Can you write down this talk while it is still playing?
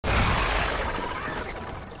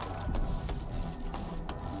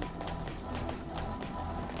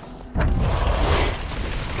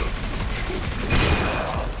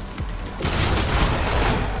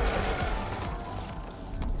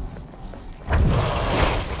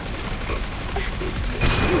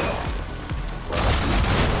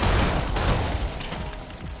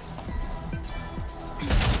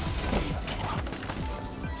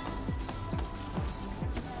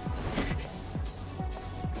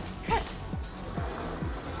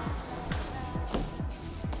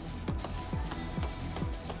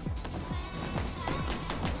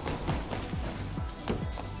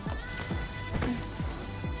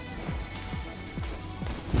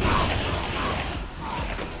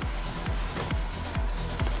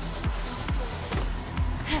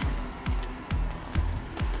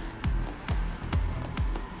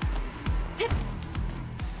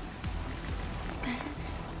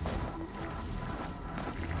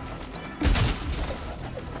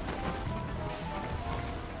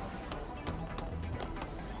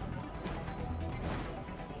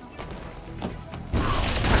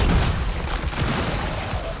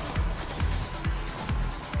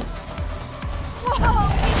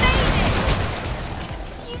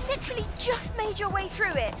just made your way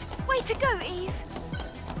through it. Way to go, Eve.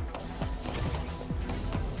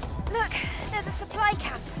 Look, there's a supply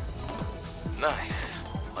camp. Nice.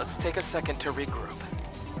 Let's take a second to regroup.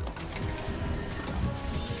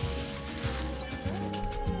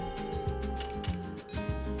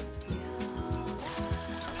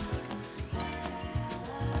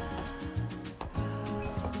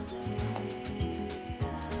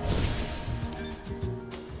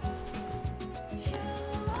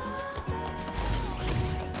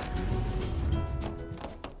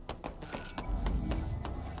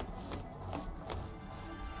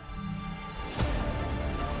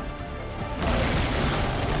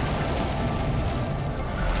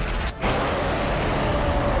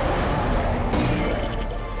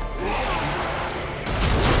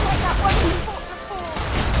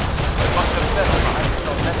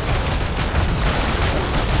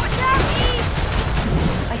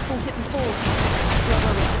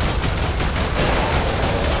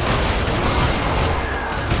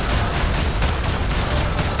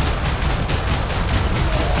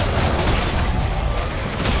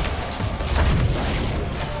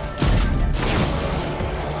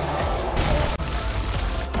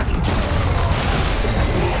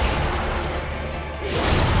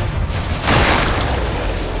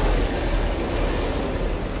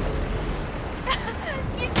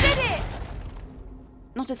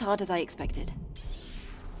 Not as hard as I expected.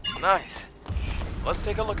 Nice. Let's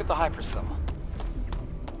take a look at the hypercell.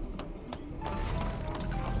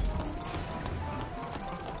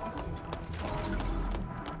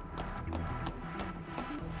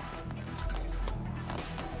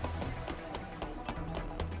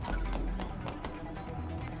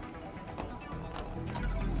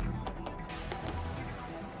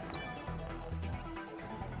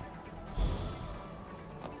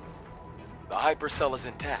 The hypercell is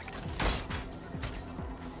intact.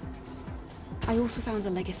 I also found a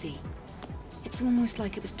legacy. It's almost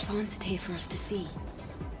like it was planted here for us to see.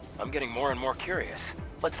 I'm getting more and more curious.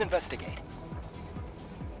 Let's investigate.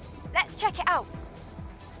 Let's check it out.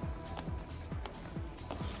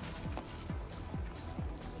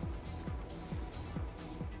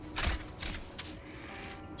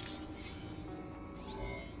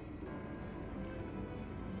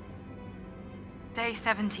 Day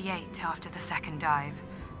 78 after the second dive.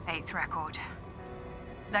 8th record.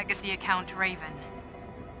 Legacy account Raven.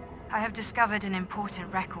 I have discovered an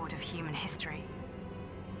important record of human history.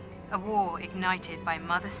 A war ignited by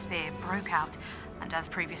Mother Sphere broke out, and as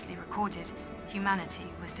previously recorded,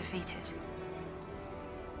 humanity was defeated.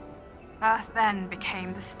 Earth then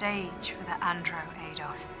became the stage for the Andro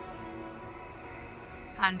Eidos.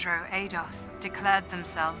 Andro Eidos declared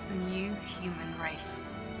themselves the new human race.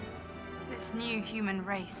 This new human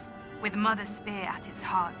race, with Mother Sphere at its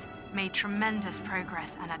heart, made tremendous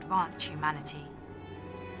progress and advanced humanity.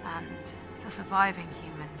 And the surviving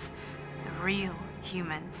humans, the real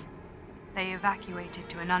humans, they evacuated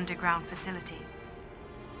to an underground facility.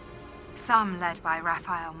 Some, led by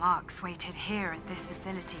Raphael Marx, waited here at this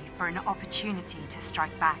facility for an opportunity to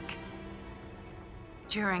strike back.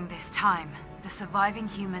 During this time, the surviving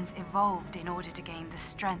humans evolved in order to gain the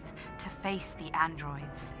strength to face the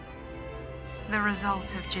androids. The result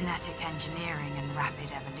of genetic engineering and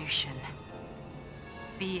rapid evolution.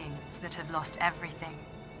 Beings that have lost everything.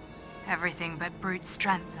 Everything but brute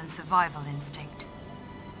strength and survival instinct.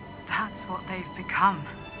 That's what they've become.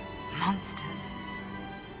 Monsters.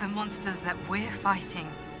 The monsters that we're fighting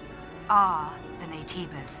are the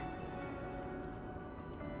Naytibas.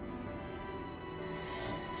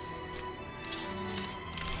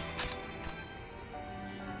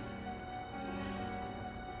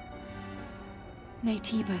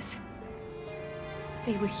 Naytibas.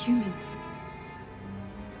 They were humans.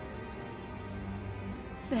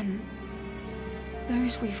 Then,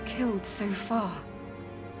 those we've killed so far,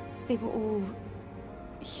 they were all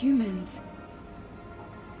humans.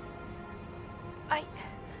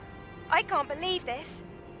 I can't believe this.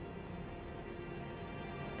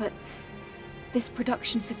 But this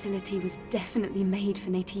production facility was definitely made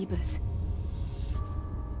for Naytibas.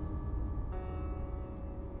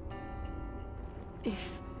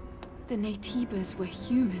 If the Naytibas were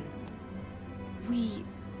human, we,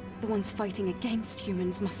 the ones fighting against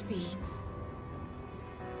humans, must be...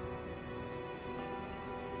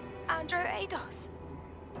 Andro Eidos.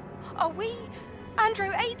 Are we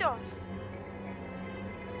Andro Eidos?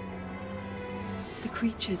 The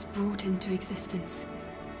creatures brought into existence,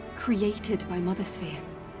 created by Mother Sphere.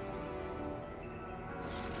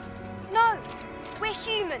 No! We're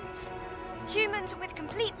humans! Humans with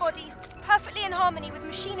complete bodies, perfectly in harmony with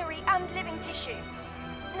machinery and living tissue.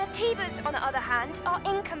 Natibas, on the other hand, are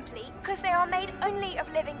incomplete because they are made only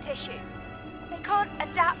of living tissue. They can't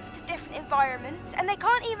adapt to different environments, and they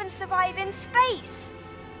can't even survive in space.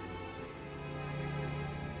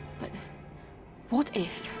 But what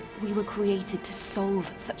if we were created to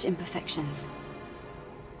solve such imperfections?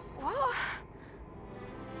 What?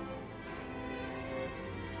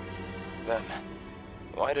 Then,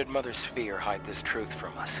 why did Mother Sphere hide this truth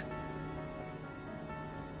from us?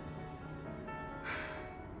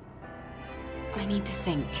 I need to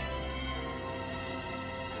think.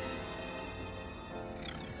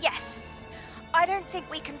 Yes. I don't think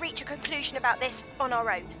we can reach a conclusion about this on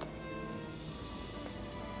our own.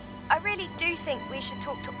 I really do think we should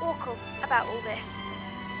talk to Orkul about all this.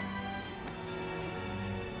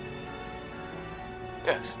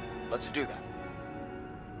 Yes, let's do that.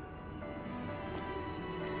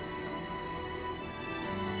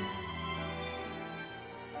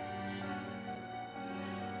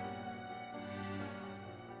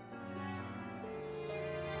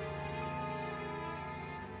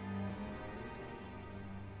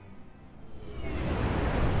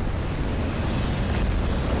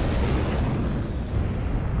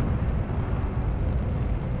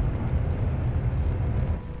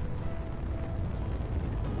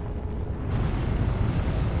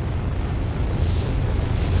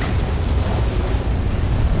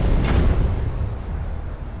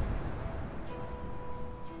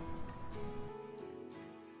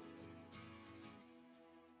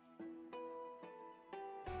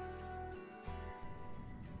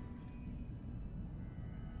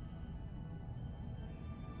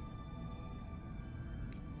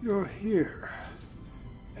 You're here.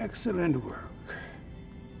 Excellent work.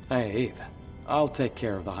 Hey, Eve. I'll take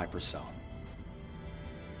care of the hypercell.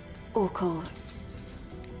 Orkul,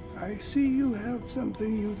 I see you have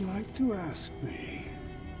something you'd like to ask me.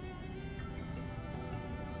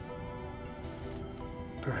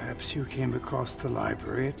 Perhaps you came across the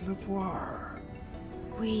library at Lavoir.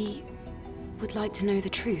 we would like to know the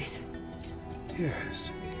truth.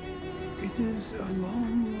 Yes. It is a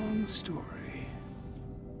long, long story.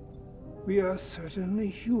 We are certainly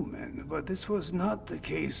human, but this was not the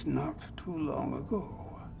case not too long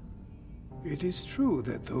ago. It is true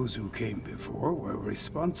that those who came before were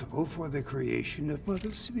responsible for the creation of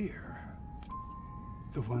Mother Sphere.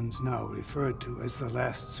 The ones now referred to as the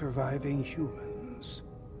last surviving humans.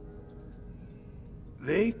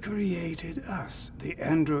 They created us, the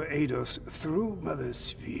Androaidos, through Mother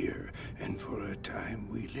Sphere, and for a time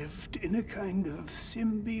we lived in a kind of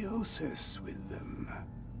symbiosis with them.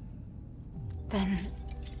 Then...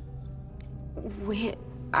 we're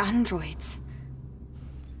androids.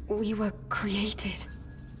 We were created.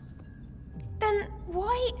 Then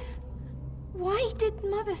why did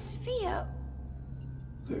Mother Sphere...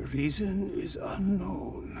 The reason is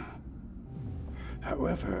unknown.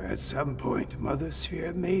 However, at some point, Mother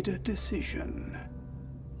Sphere made a decision.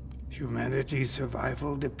 Humanity's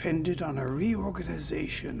survival depended on a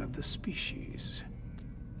reorganization of the species.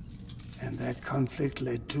 And that conflict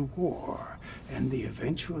led to war, and the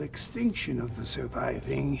eventual extinction of the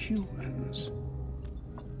surviving humans.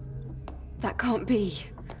 That can't be.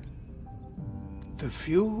 The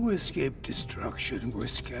few who escaped destruction were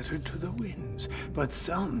scattered to the winds, but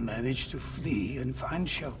some managed to flee and find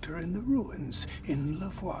shelter in the ruins in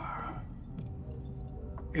Lavoir.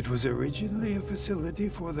 It was originally a facility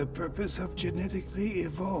for the purpose of genetically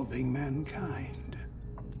evolving mankind.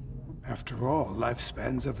 After all,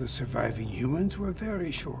 lifespans of the surviving humans were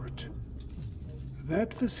very short.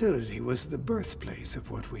 That facility was the birthplace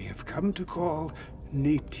of what we have come to call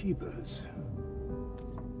Natibas.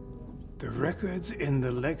 The records in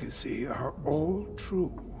the legacy are all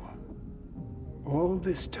true. All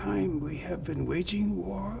this time we have been waging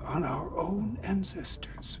war on our own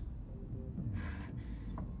ancestors.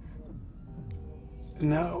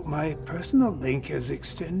 Now, my personal link has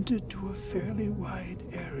extended to a fairly wide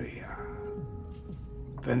area.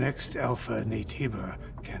 The next Alpha Natiba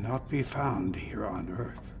cannot be found here on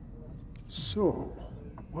Earth. So,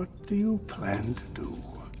 what do you plan to do?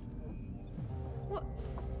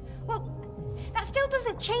 Well, that still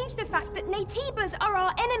doesn't change the fact that Natibas are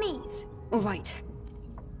our enemies. All right.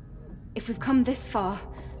 If we've come this far,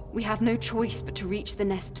 we have no choice but to reach the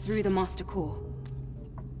nest through the Master Core.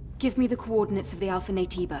 Give me the coordinates of the Alpha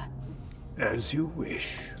Natiba. As you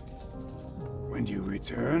wish. When you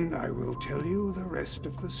return, I will tell you the rest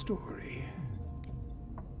of the story.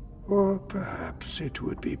 Or perhaps it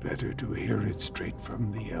would be better to hear it straight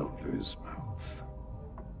from the Elder's mouth.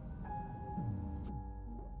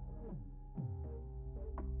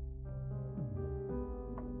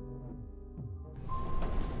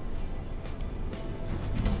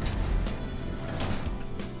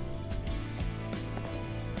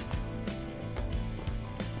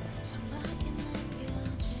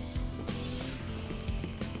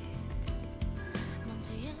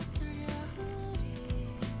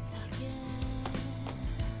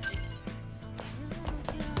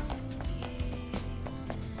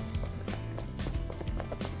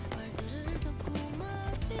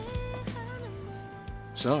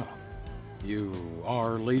 So, you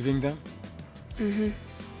are leaving them? Mm-hmm.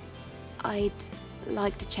 I'd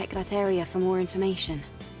like to check that area for more information.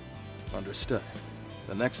 Understood.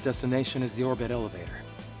 The next destination is the orbit elevator.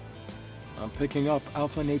 I'm picking up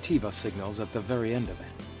Alpha Nativa signals at the very end of it.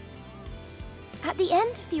 At the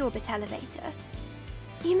end of the orbit elevator?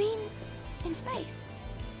 You mean in space?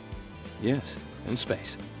 Yes, in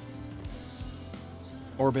space.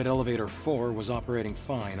 Orbit Elevator 4 was operating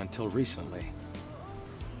fine until recently.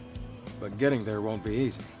 But getting there won't be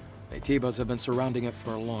easy. Nativas have been surrounding it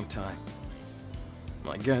for a long time.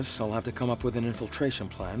 I guess I'll have to come up with an infiltration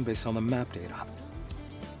plan based on the map data.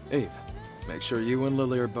 Eve, make sure you and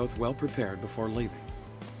Lily are both well prepared before leaving.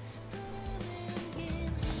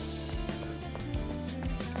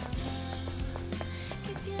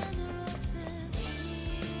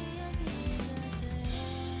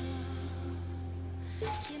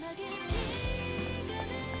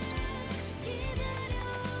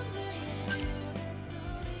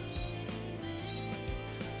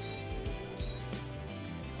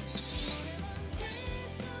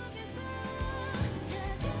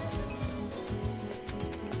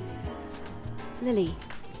 Lily,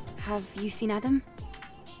 have you seen Adam?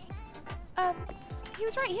 He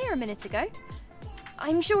was right here a minute ago.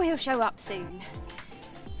 I'm sure he'll show up soon.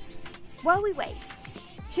 While we wait,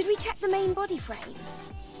 should we check the main body frame?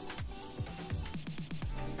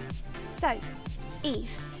 So,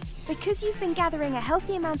 Eve, because you've been gathering a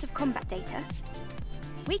healthy amount of combat data,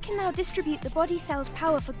 we can now distribute the body cell's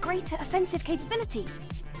power for greater offensive capabilities.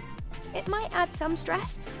 It might add some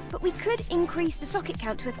stress, but we could increase the socket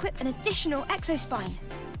count to equip an additional exospine.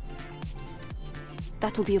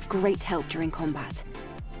 That'll be of great help during combat.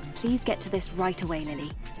 Please get to this right away,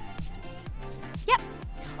 Lily. Yep.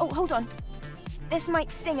 Oh, hold on. This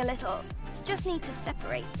might sting a little. Just need to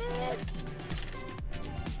separate this.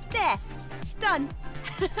 There. Done.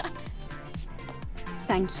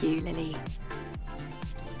 Thank you, Lily.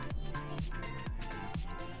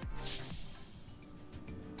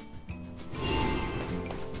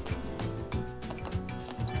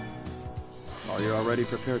 Are you already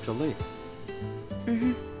prepared to leave?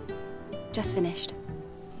 Mm-hmm. Just finished.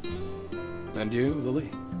 And you, Lily?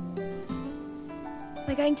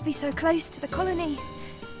 We're going to be so close to the colony.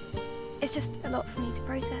 It's just a lot for me to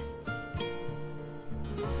process.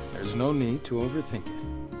 There's no need to overthink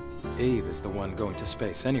it. Eve is the one going to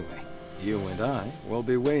space anyway. You and I will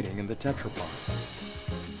be waiting in the tetrapod.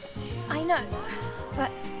 I know,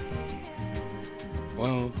 but...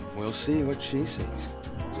 Well, we'll see what she sees.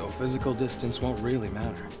 So physical distance won't really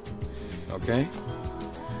matter. Okay?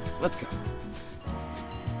 Let's go.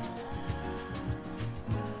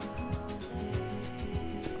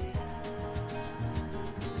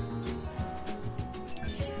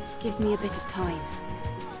 Give me a bit of time.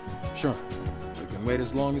 Sure. We can wait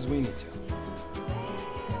as long as we need to.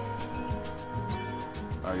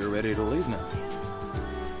 Are you ready to leave now?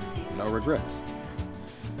 No regrets?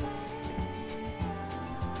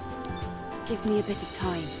 Give me a bit of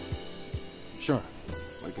time. Sure.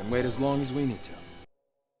 We can wait as long as we need to.